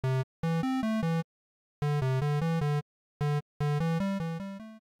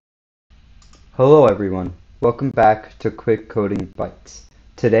Hello everyone, welcome back to Quick Coding Bites.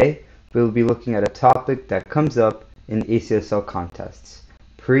 Today we'll be looking at a topic that comes up in ACSL contests,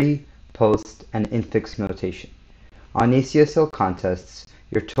 pre, post, and infix notation. On ACSL contests,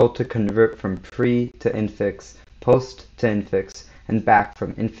 you're told to convert from pre to infix, post to infix, and back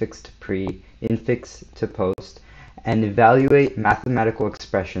from infix to pre, infix to post, and evaluate mathematical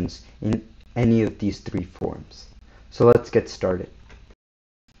expressions in any of these three forms. So let's get started.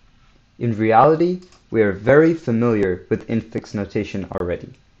 In reality, we are very familiar with infix notation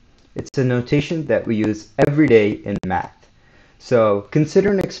already. It's a notation that we use every day in math. So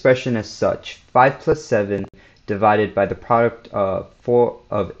consider an expression as such: 5 plus 7 divided by the product of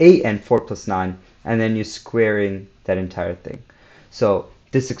 8 and 4 plus 9, and then you're squaring that entire thing. So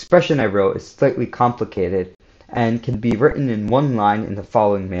this expression I wrote is slightly complicated and can be written in one line in the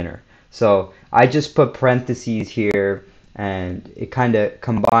following manner. So I just put parentheses here, and it kind of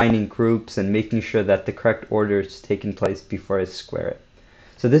combining groups and making sure that the correct order is taking place before I square it.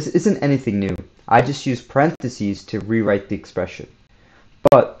 So this isn't anything new. I just use parentheses to rewrite the expression.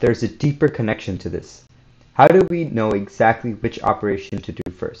 But there's a deeper connection to this. How do we know exactly which operation to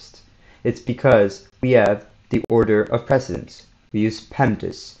do first? It's because we have the order of precedence. We use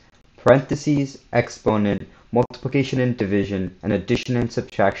PEMDAS, parentheses, exponent, multiplication and division, and addition and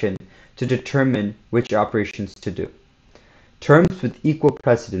subtraction to determine which operations to do. Terms with equal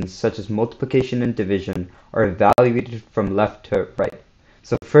precedence, such as multiplication and division, are evaluated from left to right.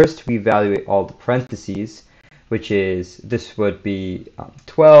 So first we evaluate all the parentheses, which is, this would be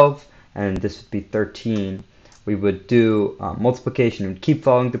 12, and this would be 13. We would do multiplication and keep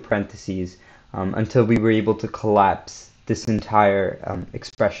following the parentheses until we were able to collapse this entire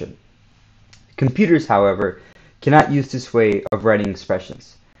expression. Computers, however, cannot use this way of writing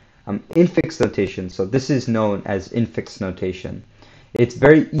expressions. Infix notation, so this is known as infix notation. It's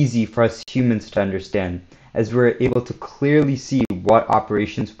very easy for us humans to understand, as we're able to clearly see what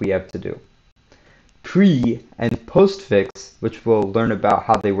operations we have to do. Pre and postfix, which we'll learn about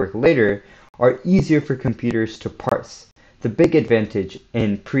how they work later, are easier for computers to parse. The big advantage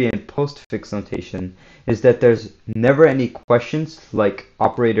in pre and postfix notation is that there's never any questions like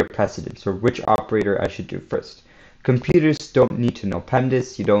operator precedence or which operator I should do first. Computers don't need to know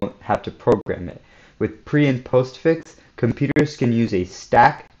PEMDAS, you don't have to program it. With pre and postfix, computers can use a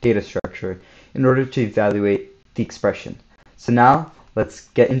stack data structure in order to evaluate the expression. So now, let's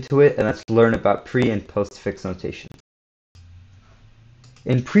get into it and let's learn about pre and postfix notation.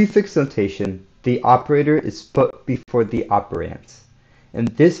 In prefix notation, the operator is put before the operands. In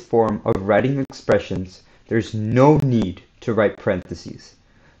this form of writing expressions, there's no need to write parentheses.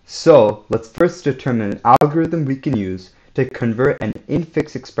 So let's first determine an algorithm we can use to convert an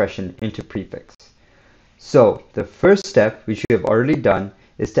infix expression into prefix. So the first step, which we have already done,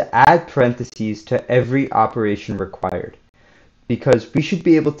 is to add parentheses to every operation required, because we should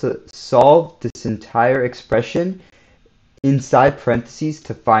be able to solve this entire expression inside parentheses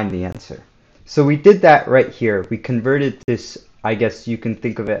to find the answer. So we did that right here. We converted this, I guess you can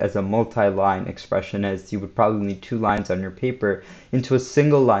think of it as a multi-line expression, as you would probably need 2 lines on your paper, into a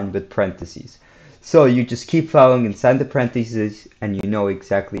single line with parentheses. So you just keep following inside the parentheses and you know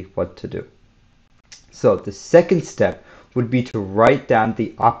exactly what to do. So the second step would be to write down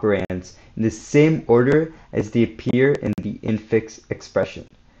the operands in the same order as they appear in the infix expression.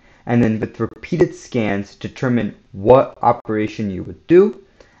 And then with repeated scans, determine what operation you would do,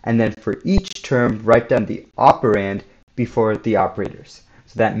 and then for each term, write down the operand before the operators.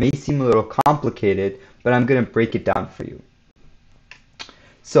 So that may seem a little complicated, but I'm going to break it down for you.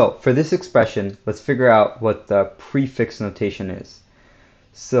 So for this expression, let's figure out what the prefix notation is.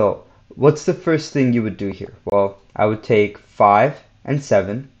 So what's the first thing you would do here? Well, I would take 5 and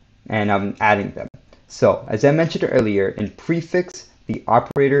 7, and I'm adding them. So as I mentioned earlier, in prefix, the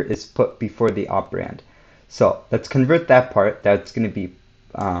operator is put before the operand. So let's convert that part. That's going to be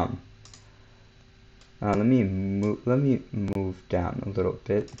let me move down a little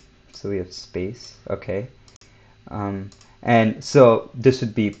bit so we have space. Okay, and so this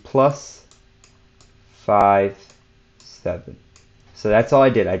would be plus 5, 7. So that's all I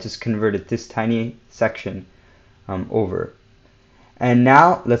did. I just converted this tiny section over. And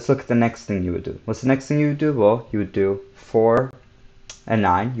now let's look at the next thing you would do. What's the next thing you would do? Well, you would do 4 and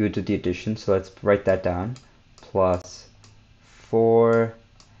 9. You would do the addition. So let's write that down. Plus 4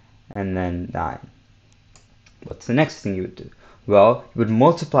 and then 9. What's the next thing you would do? Well, you would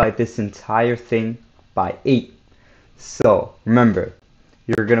multiply this entire thing by 8. So remember,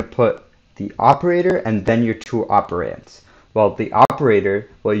 you're going to put the operator and then your 2 operands. Well, the operator,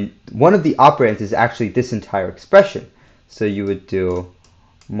 one of the operands is actually this entire expression. So you would do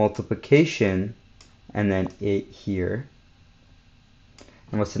multiplication, and then 8 here.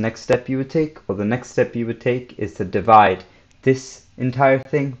 And what's the next step you would take? Well, the next step you would take is to divide this entire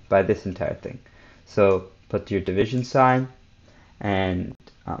thing by this entire thing. So put your division sign, and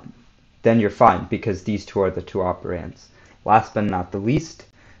then you're fine because these two are the two operands. Last but not the least,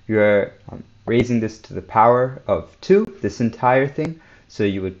 you're raising this to the power of 2, this entire thing. So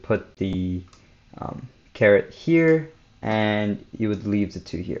you would put the caret here, and you would leave the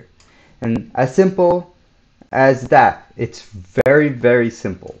 2 here. And as simple as that, it's very, very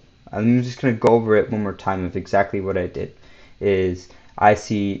simple. I'm just going to go over it one more time of exactly what I did. Is I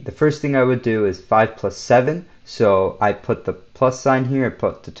see the first thing I would do is 5 plus 7. So I put the plus sign here, I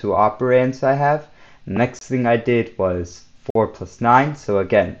put the 2 operands I have. The next thing I did was 4 plus 9. So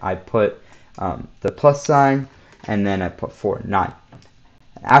again, I put the plus sign, and then I put 4, 9.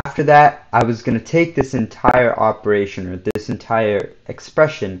 After that, I was going to take this entire operation, or this entire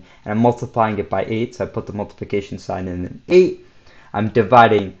expression, and I'm multiplying it by 8. So I put the multiplication sign in an 8. I'm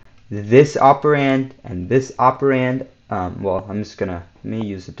dividing this operand and this operand. Well, I'm just going to, let me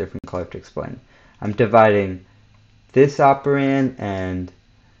use a different color to explain. I'm dividing this operand and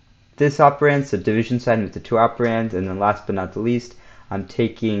this operand, so division sign with the 2 operands, and then last but not the least, I'm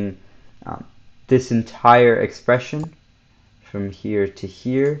taking this entire expression from here to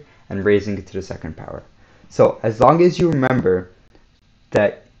here and raising it to the second power. So as long as you remember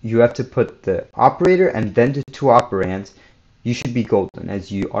that you have to put the operator and then the 2 operands, you should be golden,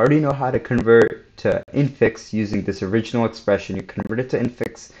 as you already know how to convert to infix using this original expression. You convert it to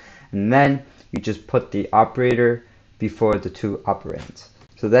infix, and then you just put the operator before the 2 operands.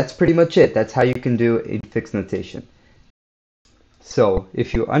 So that's pretty much it. That's how you can do infix notation. So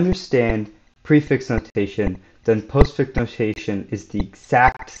if you understand prefix notation, then postfix notation is the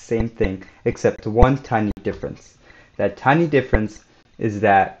exact same thing, except one tiny difference. That tiny difference is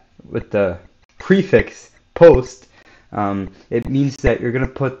that with the prefix post, it means that you're going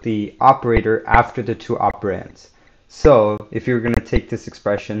to put the operator after the 2 operands. So if you're going to take this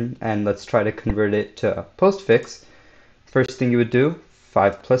expression and let's try to convert it to postfix, first thing you would do,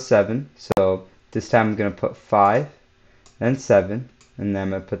 5 plus 7. So this time I'm going to put 5, then 7, and then I'm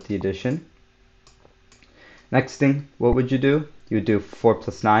going to put the addition. Next thing, what would you do? You would do 4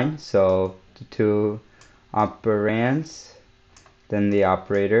 plus 9, so the 2 operands, then the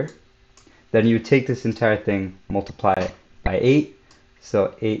operator. Then you would take this entire thing, multiply it by 8.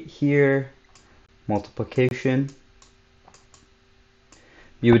 So 8 here, multiplication.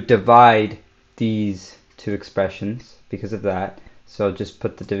 You would divide these 2 expressions because of that. So just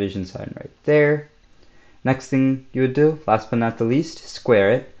put the division sign right there. Next thing you would do, last but not the least,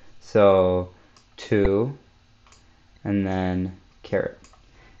 square it. So 2, and then caret.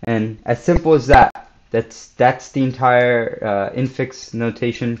 And as simple as that. That's the entire infix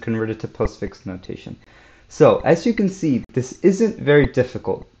notation converted to postfix notation. So as you can see, this isn't very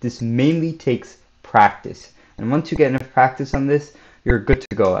difficult. This mainly takes practice. And once you get enough practice on this, you're good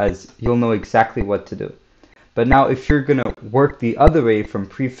to go, as you'll know exactly what to do. But now if you're going to work the other way from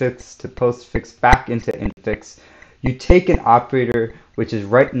prefix to postfix back into infix, you take an operator which is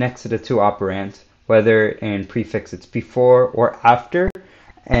right next to the 2 operands, whether in prefix it's before or after,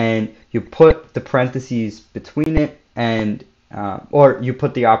 and you put the parentheses between it, and or you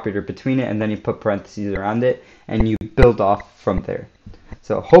put the operator between it and then you put parentheses around it, and you build off from there.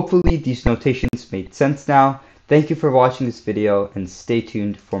 So hopefully these notations made sense now. Thank you for watching this video, and stay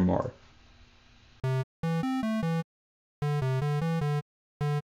tuned for more.